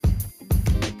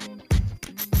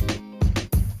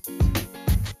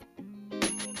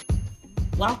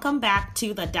Welcome back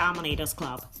to the Dominators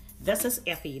Club. This is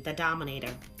Iffy, the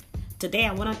Dominator. Today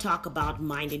I want to talk about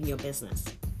minding your business.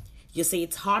 You see,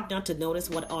 it's hard not to notice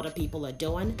what other people are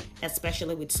doing,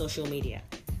 especially with social media.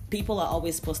 People are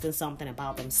always posting something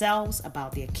about themselves,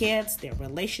 about their kids, their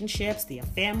relationships, their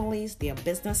families, their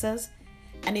businesses.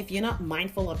 And if you're not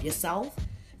mindful of yourself,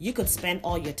 you could spend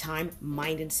all your time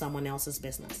minding someone else's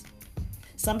business.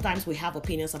 Sometimes we have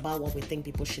opinions about what we think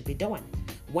people should be doing,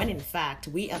 when in fact,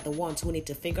 we are the ones who need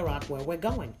to figure out where we're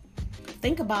going.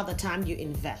 Think about the time you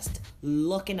invest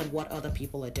looking at what other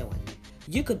people are doing.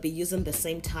 You could be using the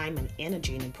same time and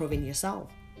energy in improving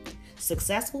yourself.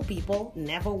 Successful people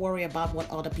never worry about what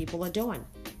other people are doing.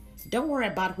 Don't worry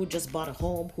about who just bought a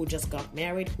home, who just got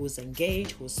married, who's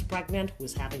engaged, who's pregnant,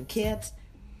 who's having kids.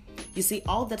 You see,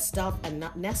 all that stuff are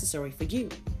not necessary for you.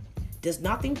 There's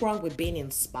nothing wrong with being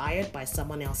inspired by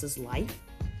someone else's life,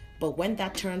 but when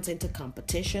that turns into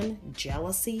competition,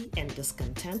 jealousy, and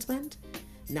discontentment,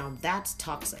 now that's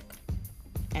toxic.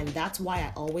 And that's why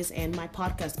I always end my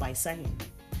podcast by saying,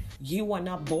 you were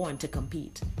not born to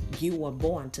compete. You were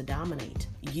born to dominate.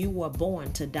 You were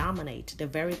born to dominate the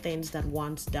very things that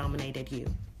once dominated you.